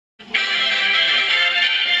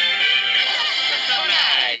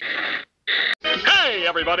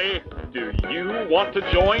everybody. Do you want to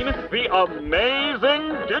join the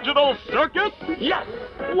amazing digital circus? Yes!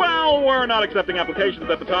 Well, we're not accepting applications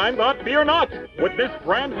at the time, but fear not. With this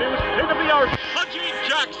brand new state-of-the-art Pudgy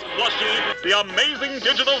Jacks plushie, the amazing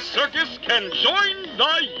digital circus can join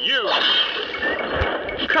the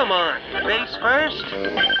youth. Come on, face first.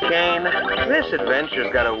 Kane, this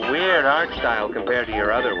adventure's got a weird art style compared to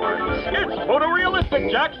your other ones. It's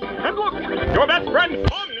photorealistic, Jax. And look, your best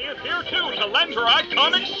friend Omni is here too to lend her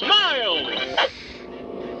iconic smile.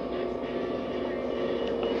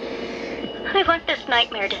 I want this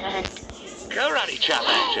nightmare to end. Karate chop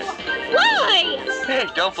action. Why? Hey,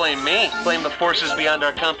 don't blame me. Blame the forces beyond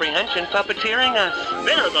our comprehension puppeteering us.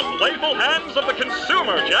 They're the playful hands of the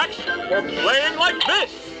consumer, Jax, for playing like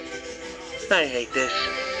this. I hate this.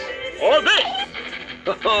 Or this.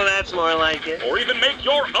 Oh, that's more like it. Or even make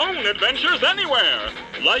your own adventures anywhere.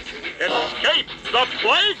 Like Escape the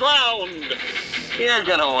Playground. You're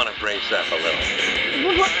gonna want to brace up a little.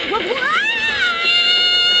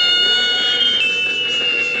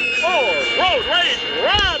 Or Road Rage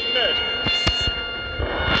Radness.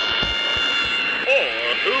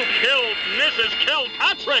 Or Who Killed Mrs.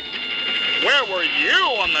 Kilpatrick? Where were you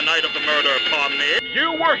on the night of the murder, Pomni?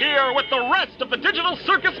 You were here with the rest of the Digital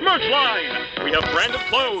Circus merch line. We have branded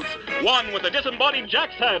clothes, one with a disembodied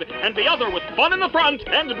Jack's head, and the other with fun in the front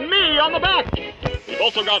and me on the back. We've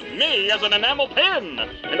also got me as an enamel pin,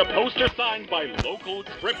 and a poster signed by local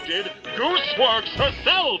scripted Gooseworks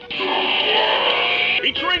herself.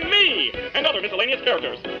 Featuring me and other miscellaneous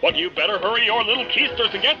characters. But you better hurry your little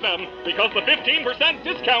keisters to get them, because the 15%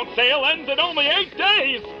 discount sale ends in only 8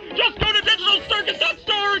 days. Just go to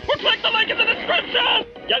digitalcircus.store or click the link in the description.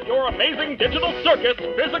 Get your amazing Digital Circus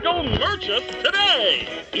physical merches today.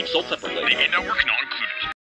 Each sold separately. Maybe network non